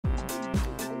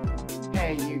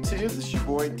Hey YouTube, this is your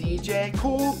boy DJ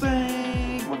Cool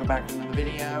Thing. Welcome back to another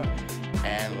video,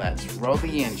 and let's roll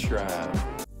the intro.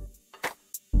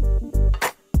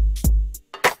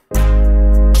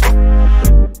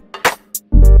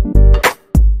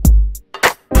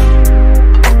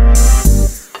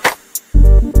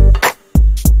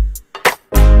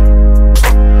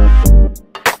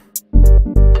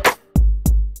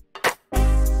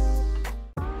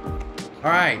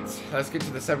 Alright, let's get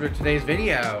to the subject of today's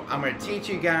video. I'm going to teach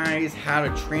you guys how to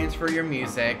transfer your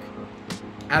music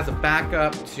as a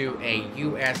backup to a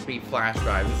USB flash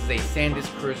drive. This is a SanDisk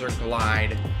Cruiser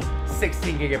Glide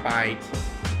 16GB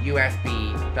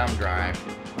USB thumb drive.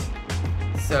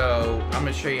 So I'm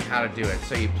going to show you how to do it.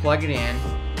 So you plug it in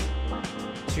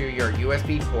to your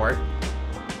USB port.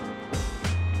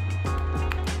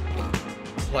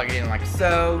 Plug it in like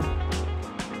so.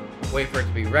 Wait for it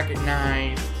to be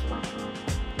recognized.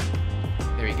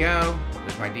 There we go.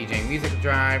 There's my DJ music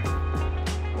drive.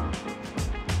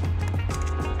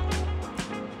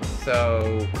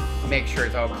 So make sure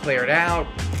it's all cleared out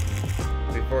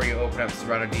before you open up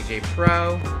Serato DJ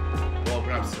Pro. We'll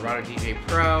open up Serato DJ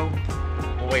Pro.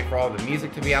 We'll wait for all the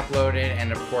music to be uploaded,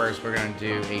 and of course we're going to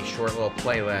do a short little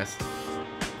playlist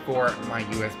for my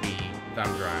USB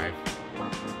thumb drive.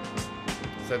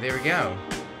 So there we go.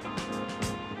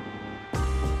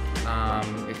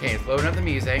 Okay, it's loading up the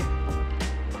music.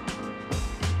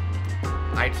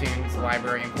 iTunes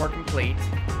library import complete.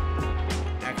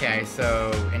 Okay,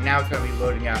 so, and now it's going to be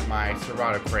loading up my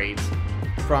Serato crates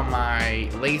from my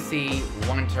Lacy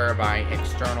 1TB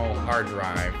external hard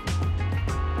drive.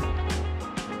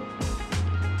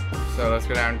 So let's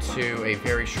go down to a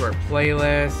very short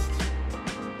playlist.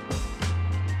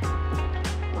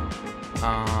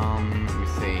 Let me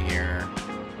see here.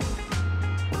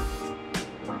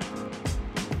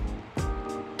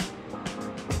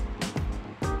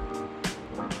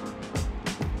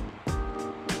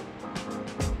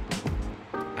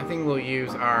 I think we'll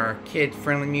use our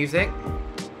kid-friendly music.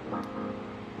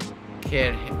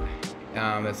 Kid,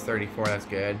 that's 34, that's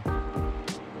good.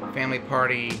 Family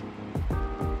party.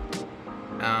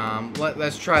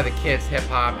 Let's try the kids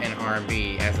hip-hop and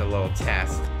R&B as a little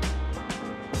test.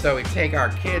 So we take our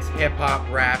kids hip-hop,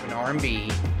 rap, and R&B.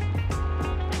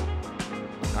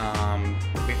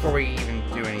 Before we even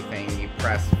do anything, you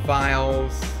press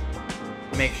Files.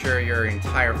 Make sure your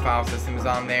entire file system is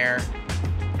on there.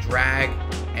 Drag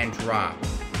and drop.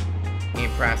 You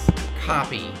press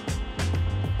copy,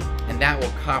 and that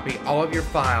will copy all of your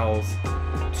files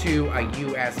to a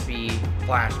USB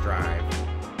flash drive.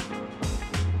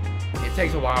 It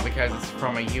takes a while because it's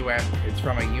from a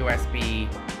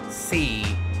USB-C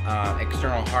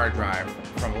external hard drive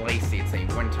from Lacy. It's a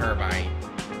 1TB,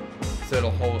 so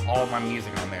it'll hold all of my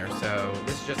music on there. So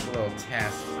this is just a little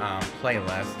test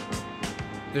playlist.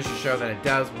 Just to show that it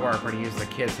does work when you use the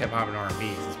kids hip hop and R&B,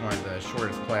 because it's one of the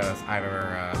shortest playlists I've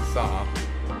ever saw.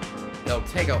 It'll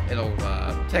take a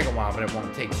while, but it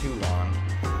won't take too long.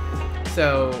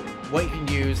 So what you can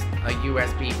use a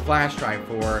USB flash drive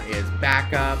for is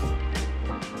backup,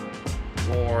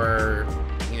 or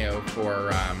you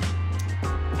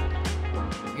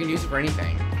can use it for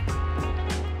anything.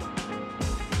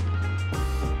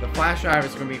 The flash drive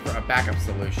is going to be for a backup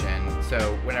solution.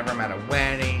 So whenever I'm at a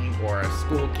wedding or a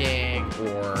school gig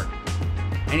or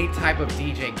any type of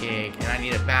DJ gig and I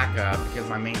need a backup because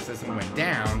my main system went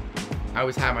down, I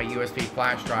always have my USB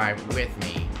flash drive with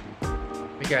me.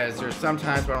 Because there's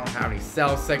sometimes where I don't have any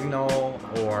cell signal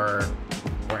or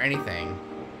anything.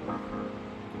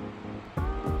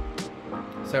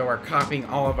 So we're copying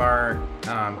all of our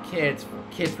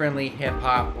kid-friendly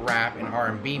hip-hop, rap, and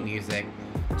R&B music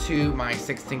to my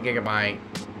 16GB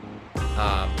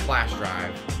flash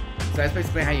drive. So that's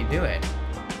basically how you do it.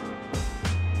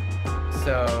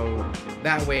 So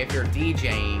that way, if you're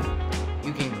DJing,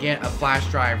 you can get a flash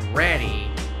drive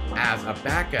ready as a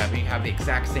backup, and you have the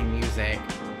exact same music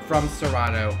from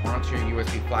Serato onto your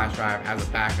USB flash drive as a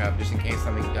backup, just in case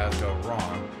something does go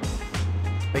wrong.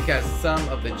 Because some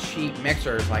of the cheap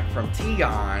mixers, like from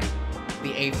Tion,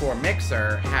 the A4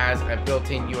 mixer has a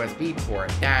built-in USB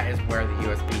port. That is where the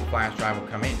USB flash drive will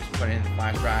come in. Just put it in the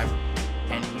flash drive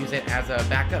and use it as a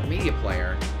backup media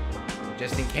player,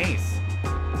 just in case.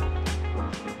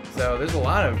 So there's a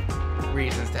lot of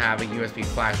reasons to have a USB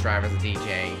flash drive as a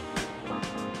DJ.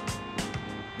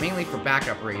 Mainly for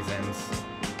backup reasons.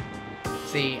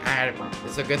 See,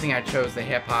 it's a good thing I chose the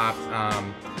hip-hop,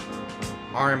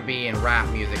 R&B, and rap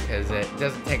music, because it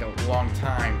doesn't take a long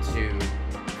time to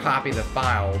copy the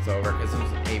files over, because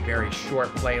it's a very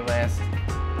short playlist.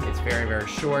 It's very, very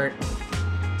short.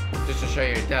 Just to show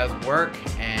you it does work,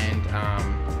 and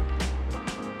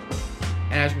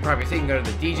as you can probably see, you can go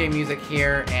to the DJ music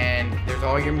here, and there's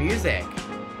all your music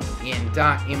in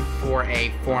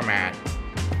 .m4a format.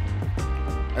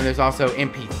 And there's also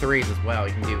MP3s as well.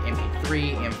 You can do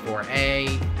MP3,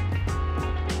 M4A.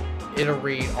 It'll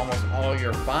read almost all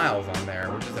your files on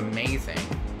there, which is amazing.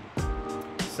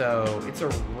 So it's a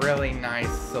really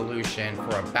nice solution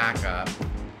for a backup.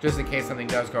 Just in case something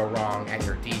does go wrong at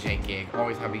your DJ gig,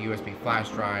 always have a USB flash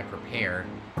drive prepared.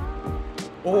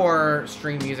 Or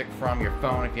stream music from your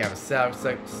phone if you have a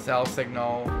cell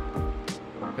signal.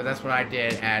 Because that's what I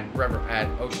did at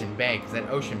Ocean Bay. Because at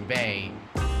Ocean Bay,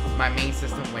 my main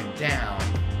system went down.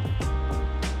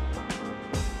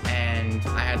 And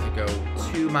I had to go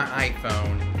to my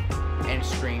iPhone and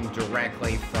stream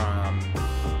directly from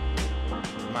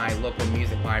my local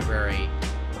music library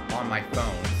on my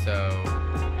phone. So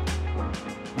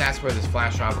that's where this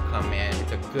flash drive will come in.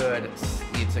 It's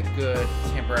a good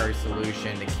temporary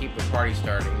solution to keep the party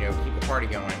started, keep the party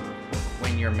going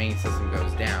when your main system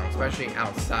goes down, especially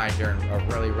outside during a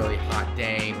really, really hot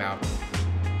day.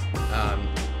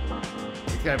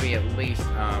 It's gotta be at least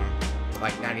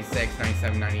like 96,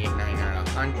 97, 98, 99,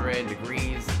 100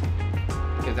 degrees,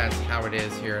 because that's how it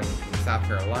is here in South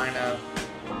Carolina.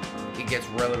 It gets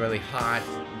really, really hot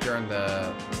during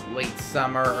the late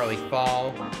summer, early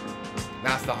fall.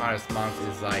 That's the hottest month,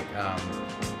 is like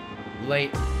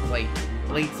late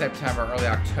September, early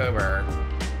October,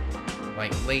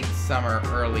 like late summer,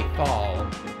 early fall,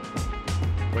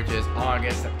 which is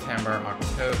August, September,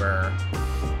 October,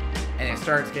 and it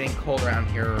starts getting cold around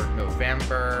here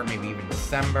November, maybe even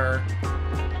December,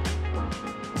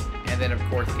 and then of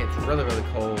course it gets really, really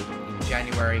cold in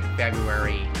January,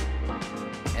 February,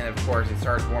 and of course it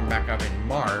starts warming back up in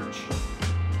March.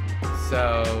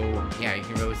 So yeah, you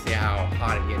can really see how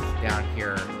hot it gets down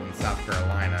here in South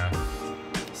Carolina.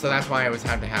 So that's why I always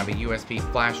have to have a USB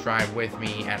flash drive with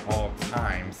me at all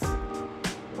times.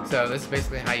 So this is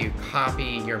basically how you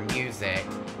copy your music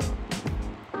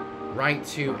right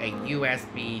to a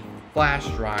USB flash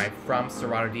drive from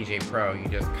Serato DJ Pro. You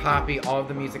just copy all of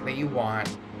the music that you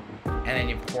want, and then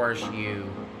of course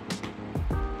you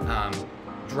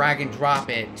drag and drop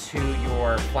it to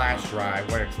your flash drive,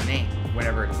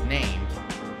 whatever it's named,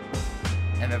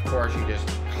 and of course you just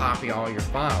copy all your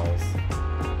files,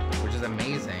 which is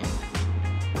amazing.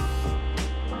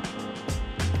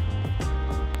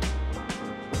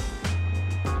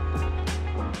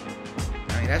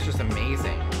 I mean, that's just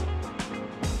amazing.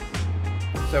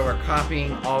 So we're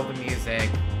copying all the music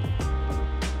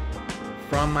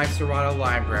from my Serato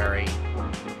library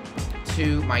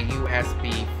to my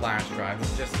USB flash drive.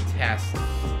 This is just a test.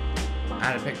 I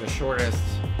had to pick the shortest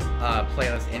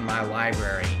playlist in my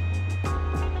library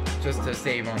just to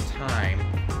save on time,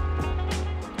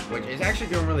 which is actually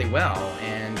doing really well.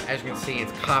 And as you can see,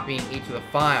 it's copying each of the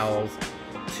files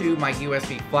to my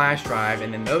USB flash drive,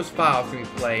 and then those files can be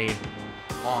played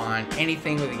on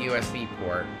anything with a USB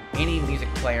port. Any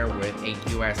music player with a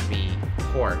USB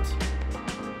port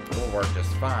will work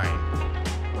just fine.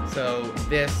 So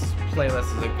this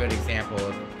playlist is a good example.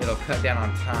 It'll cut down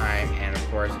on time, and of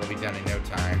course it'll be done in no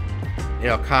time.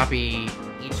 It'll copy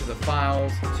each of the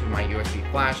files to my USB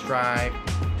flash drive.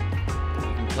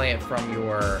 You can play it from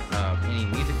your any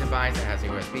music device that has a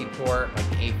USB port, like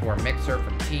the A4 mixer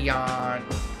from Tion,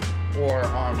 or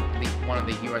on one of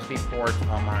the USB ports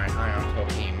on my Ion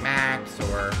 12K Max,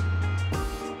 or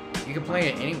you can play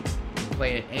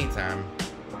it anytime,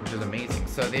 which is amazing.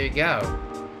 So there you go.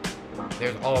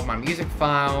 There's all of my music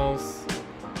files.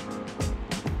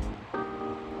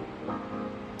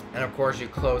 And of course you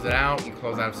close it out. You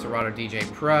close out of Serato DJ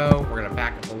Pro. We're gonna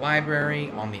back up the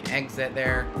library on the exit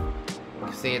there. You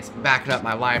can see it's backing up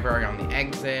my library on the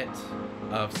exit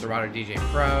of Serato DJ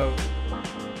Pro.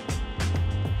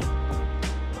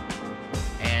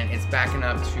 And it's backing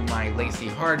up to my Lacy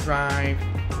hard drive.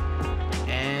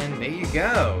 And there you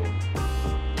go.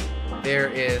 There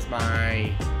is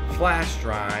my flash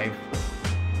drive.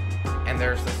 And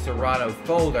there's the Serato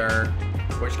folder,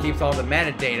 which keeps all the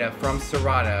metadata from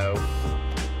Serato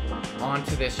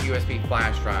onto this USB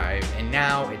flash drive. And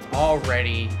now it's all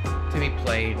ready to be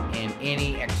played in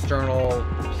any external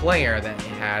player that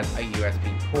has a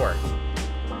USB port.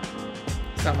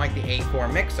 Something like the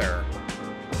A4 mixer,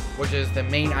 which is the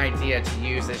main idea to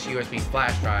use this USB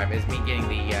flash drive, is me getting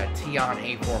the Tion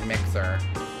A4 mixer,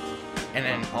 and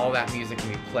then all that music can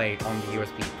be played on the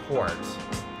USB port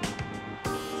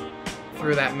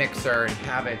through that mixer, and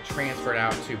have it transferred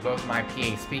out to both my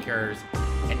PA speakers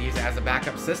and use it as a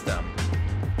backup system,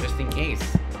 just in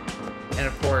case. And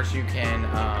of course you can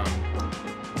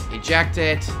eject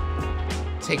it,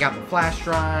 take out the flash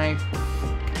drive,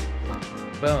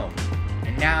 boom,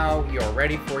 And now you're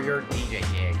ready for your DJ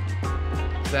gig.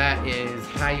 So that is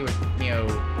how you would,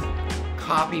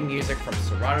 copy music from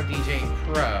Serato DJ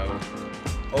Pro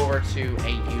over to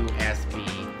a USB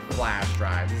flash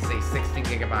drive. This is a 16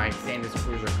 gigabyte Sandus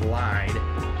Cruiser Glide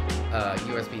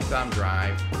USB thumb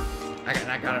drive.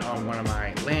 I got it on one of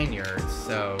my lanyards,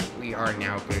 so we are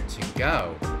now good to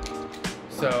go.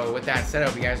 So with that said, I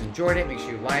hope you guys enjoyed it. Make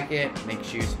sure you like it. Make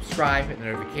sure you subscribe, hit the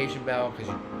notification bell,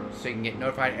 so you can get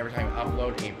notified every time I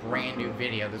upload a brand new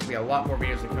video. There's going to be a lot more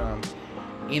videos to come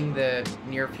in the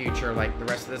near future, like the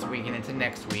rest of this week and into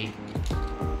next week.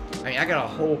 I mean, I got a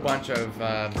whole bunch of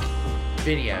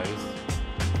videos,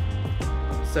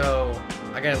 so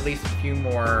I got at least a few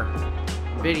more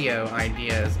video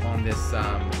ideas on this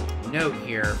note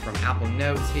here from Apple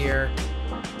Notes here.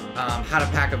 How to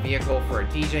pack a vehicle for a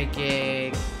DJ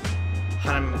gig,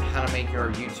 how to make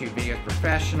your YouTube videos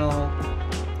professional,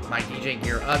 my DJ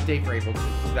gear update for April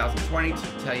 2020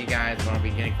 to tell you guys what I'll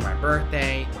be getting for my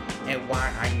birthday, and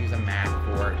why I use a Mac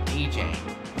for DJing.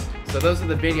 So those are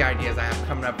the video ideas I have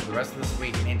coming up for the rest of this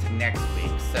week and into next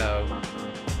week. So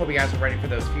hope you guys are ready for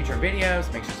those future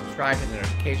videos. Make sure to subscribe, hit the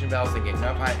notification bell so you get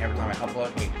notified every time I upload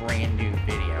a brand new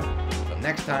video. So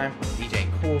next time, DJ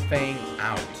Cool Thing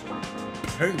out.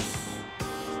 Peace.